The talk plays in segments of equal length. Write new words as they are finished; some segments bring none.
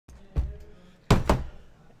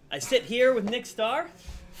I sit here with Nick Starr.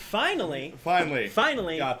 Finally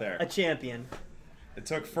Got there. a champion. It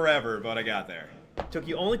took forever, but I got there.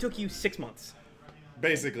 Only took you 6 months.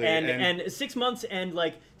 Basically. And 6 months and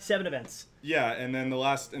like 7 events. Yeah, and then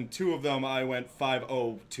in 2 of them I went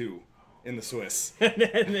 5-0-2 in the Swiss. and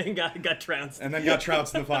then got trounced. And then got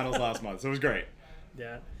trounced in the finals last month. So it was great.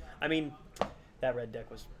 Yeah. I mean, that red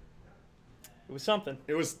deck was something.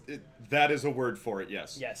 That is a word for it,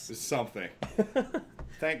 yes. Yes. It's something.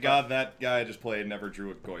 Thank God that guy I just played never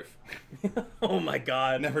drew a goif. Oh my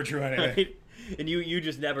God. Never drew anything. Right? And you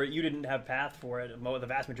didn't have path for it the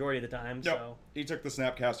vast majority of the time. Nope. So He took the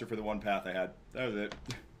Snapcaster for the one path I had. That was it.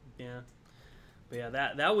 yeah. But yeah,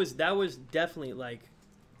 that was definitely like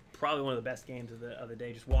probably one of the best games of the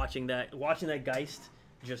day. Just watching that Geist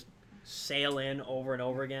just sail in over and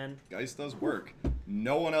over again. Geist does work.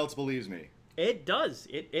 No one else believes me. It does.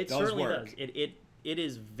 It certainly work. does. It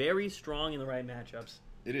is very strong in the right matchups.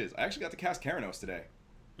 It is. I actually got to cast Karanos today.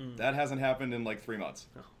 That hasn't happened in like 3 months.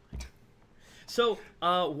 Oh. So,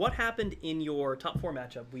 what happened in your top 4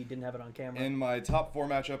 matchup? We didn't have it on camera. In my top 4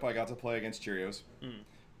 matchup, I got to play against Cheerios.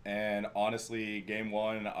 And honestly, game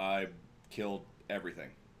 1, I killed everything.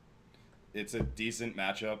 It's a decent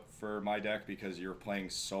matchup for my deck because you're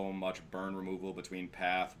playing so much burn removal between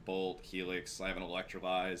Path, Bolt, Helix. I have an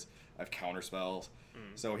Electrolyze. I have Counterspells.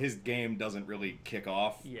 So his game doesn't really kick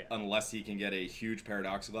off unless he can get a huge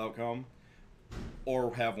paradoxical outcome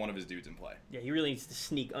or have one of his dudes in play. Yeah, he really needs to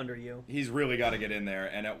sneak under you. He's really got to get in there.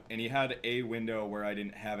 And he had a window where I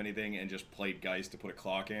didn't have anything and just played Geist to put a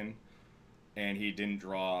clock in. And he didn't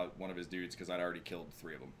draw one of his dudes because I'd already killed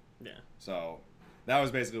 3 of them. Yeah. So that was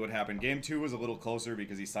basically what happened. Game 2 was a little closer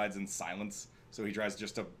because he sides in silence. So he tries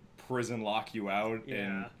just to prison lock you out.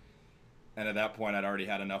 Yeah. And at that point, I'd already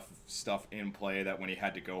had enough stuff in play that when he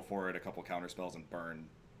had to go for it, a couple counter spells and burn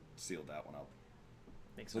sealed that one up.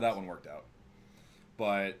 Makes so sense. that one worked out.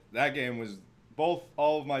 But that game was all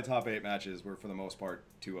of my top 8 matches were for the most part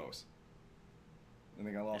 2-0s. I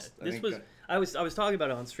think I lost. I was talking about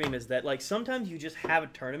it on stream is that like sometimes you just have a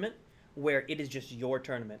tournament where it is just your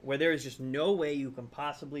tournament where there is just no way you can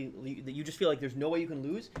possibly you just feel like there's no way you can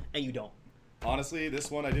lose and you don't. Honestly, this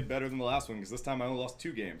one I did better than the last one because this time I only lost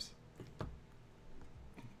 2 games.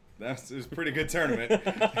 It was a pretty good tournament.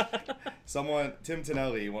 Tim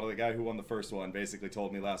Tonelli, one of the guy who won the first one, basically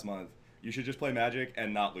told me last month, you should just play Magic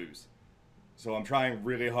and not lose. So I'm trying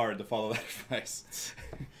really hard to follow that advice.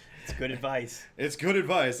 It's good advice. It's good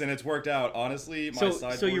advice, and it's worked out. Honestly,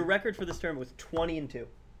 So your record for this tournament was 20-2.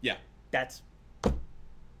 Yeah. That's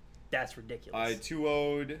ridiculous. I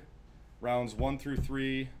 2-0'd rounds 1 through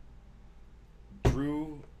 3.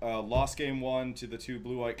 Drew, lost game 1 to the 2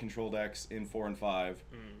 blue-white control decks in 4 and 5.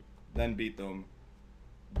 Then beat them.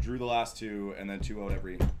 Drew the last 2, and then 2-0'd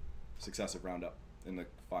every successive round up in the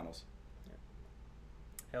finals. Yeah.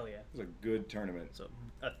 Hell yeah. It was a good tournament. So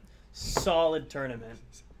a solid tournament.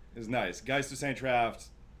 It was nice. Geist of St. Traft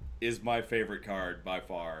is my favorite card by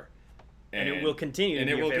far. And it will continue to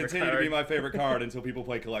be your favorite card. to be my favorite card until people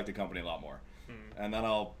play Collected Company a lot more. And then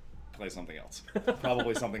I'll play something else.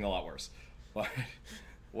 Probably something a lot worse. But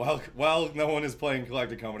while no one is playing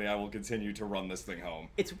Collected Company, I will continue to run this thing home.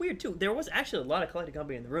 It's weird, too. There was actually a lot of Collected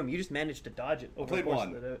Company in the room. You just managed to dodge it over the course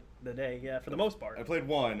of the day. Yeah, for the most part. I played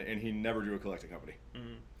 1, and he never drew a Collected Company.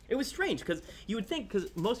 It was strange, because you would think,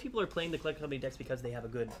 because most people are playing the Collected Company decks because they have a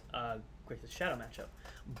good Grixis Shadow matchup.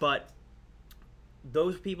 But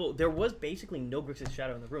those people, there was basically no Grixis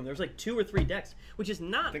Shadow in the room. There was like 2 or 3 decks, which is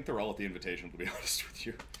not... I think they're all at the Invitational, to be honest with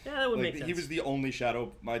you. Yeah, that would make sense. He was the only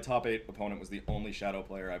Shadow... My top 8 opponent was the only Shadow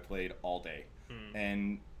player I played all day.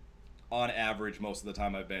 And on average, most of the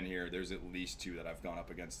time I've been here, there's at least 2 that I've gone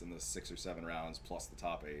up against in the 6 or 7 rounds, plus the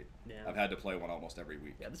top 8. Yeah. I've had to play one almost every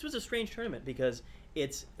week. Yeah, this was a strange tournament because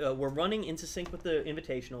it's we're running into sync with the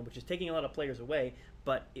Invitational, which is taking a lot of players away,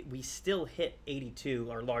 but we still hit 82,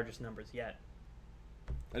 our largest numbers yet.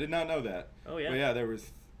 I did not know that. Oh yeah. But yeah,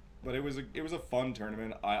 but it was a fun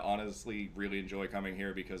tournament. I honestly really enjoy coming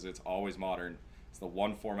here because it's always modern. It's the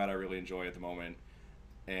one format I really enjoy at the moment,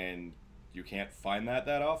 and you can't find that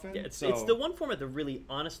often. Yeah, it's the one format that really,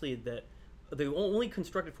 honestly, the only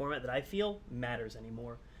constructed format that I feel matters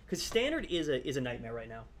anymore. Because Standard is a nightmare right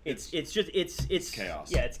now. It's chaos.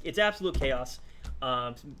 Yeah, it's absolute chaos.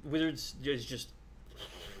 Wizards is just.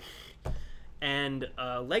 And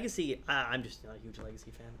Legacy, I'm just not a huge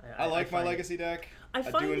Legacy fan. I like my Legacy deck. I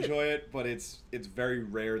do enjoy it, but it's very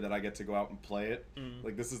rare that I get to go out and play it.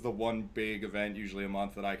 Like, this is the one big event, usually a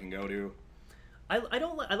month, that I can go to. I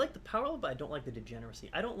like the power level, but I don't like the degeneracy.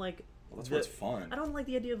 I don't like. Well, that's what's fun. I don't like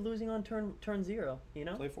the idea of losing on turn 0. You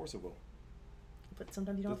know. Play Force of Will. But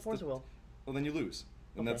sometimes you don't have Force of Will. Well, then you lose.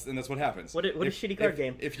 And that's what happens. What a shitty card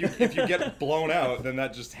game. If you get blown out, then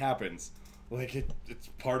that just happens. Like it's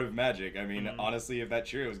part of Magic. I mean, honestly, if that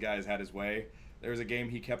Cheerios guy had his way, there was a game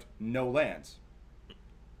he kept no lands.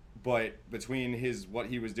 But between what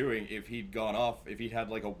he was doing, if he'd gone off, if he'd had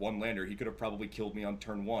like a 1-lander, he could have probably killed me on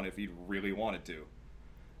turn 1 if he'd really wanted to.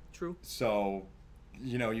 True. So,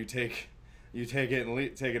 you take it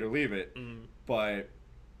and take it or leave it. But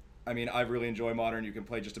I mean, I really enjoy Modern. You can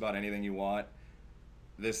play just about anything you want.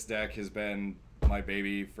 This deck has been my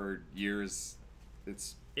baby for years.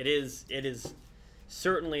 It is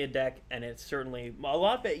certainly a deck, and it's certainly a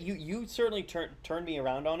lot. But you certainly turned me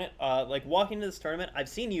around on it. Like walking into this tournament, I've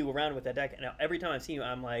seen you around with that deck, and every time I've seen you,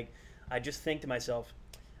 I'm like, I just think to myself,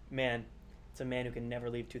 man, it's a man who can never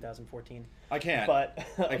leave 2014. I can't. But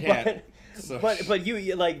I can't. But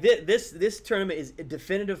you like this tournament is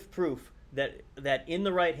definitive proof that in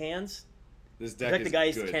the right hands, this deck the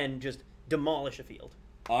guys can just demolish a field.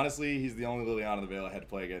 Honestly, he's the only Liliana the Veil I had to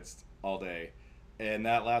play against all day. And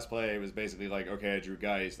that last play was basically like, okay, I drew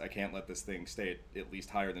Geist. I can't let this thing stay at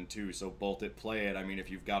least higher than 2, so bolt it, play it. I mean,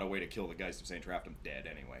 if you've got a way to kill the Geist of St. Traft, I'm dead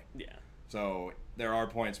anyway. Yeah. So there are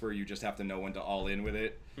points where you just have to know when to all in with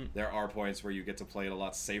it. There are points where you get to play it a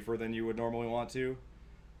lot safer than you would normally want to.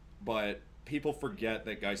 But people forget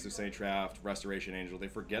that Geist of St. Traft, Restoration Angel, they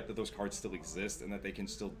forget that those cards still exist and that they can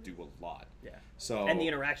still do a lot. Yeah. So and the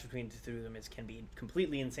interaction between the two of them can be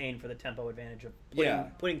completely insane for the tempo advantage of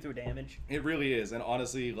putting through damage. It really is. And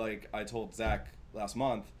honestly, like I told Zach last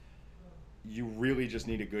month, you really just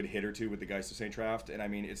need a good hit or two with the Geist of St. Traft. And I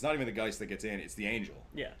mean, it's not even the Geist that gets in, it's the Angel.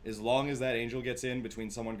 Yeah. As long as that Angel gets in between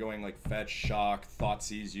someone going like Fetch, Shock, Thought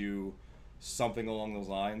Sees You, something along those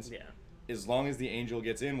lines. Yeah. As long as the Angel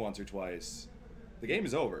gets in once or twice, the game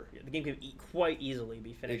is over. Yeah, the game can quite easily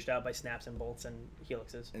be finished out by snaps and bolts and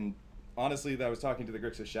helixes. And honestly, I was talking to the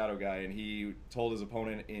Grixis Shadow guy, and he told his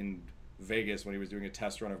opponent in Vegas when he was doing a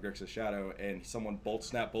test run of Grixis Shadow, and someone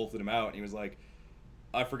bolted him out, and he was like,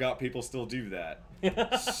 I forgot people still do that.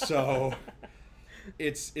 So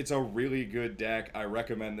it's a really good deck. I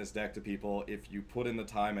recommend this deck to people. If you put in the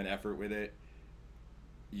time and effort with it,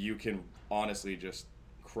 you can honestly just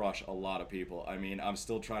crush a lot of people. I mean, I'm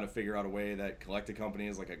still trying to figure out a way that Collected Company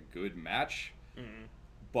is like a good match.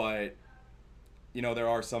 But there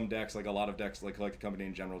are some decks, like a lot of decks, like Collected Company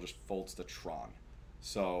in general, just folds to Tron.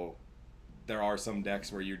 So there are some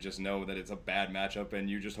decks where you just know that it's a bad matchup and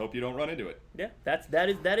you just hope you don't run into it. Yeah,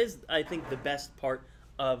 that is I think the best part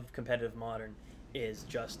of competitive Modern is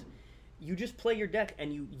you just play your deck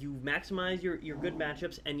and you maximize your good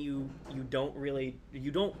matchups, and you don't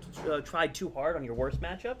try too hard on your worst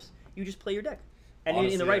matchups. You just play your deck. And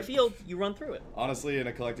honestly, in the right field, you run through it. Honestly, in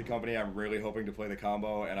a Collected Company, I'm really hoping to play the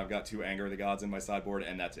combo, and I've got 2 Anger of the Gods in my sideboard,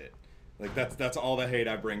 and that's it. Like that's all the hate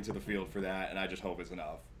I bring to the field for that, and I just hope it's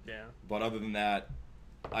enough. Yeah. But other than that,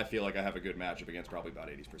 I feel like I have a good matchup against probably about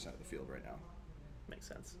 80% of the field right now. Makes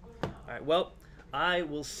sense. All right, well, I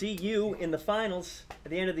will see you in the finals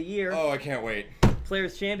at the end of the year. Oh, I can't wait.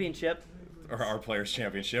 Players' Championship. Or our Players'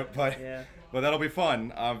 Championship, but yeah. But that'll be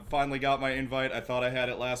fun. I finally got my invite. I thought I had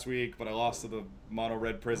it last week, but I lost to the Mono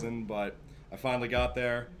Red Prison. But I finally got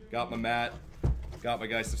there, got my mat, got my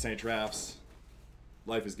Geist of St. Traft's.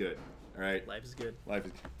 Life is good. All right? Life is good. Life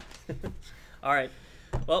is good. All right.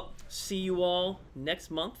 Well, see you all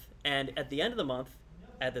next month, and at the end of the month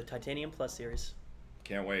at the Titanium Plus series.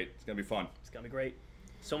 Can't wait. It's going to be fun. It's going to be great.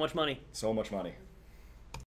 So much money. So much money.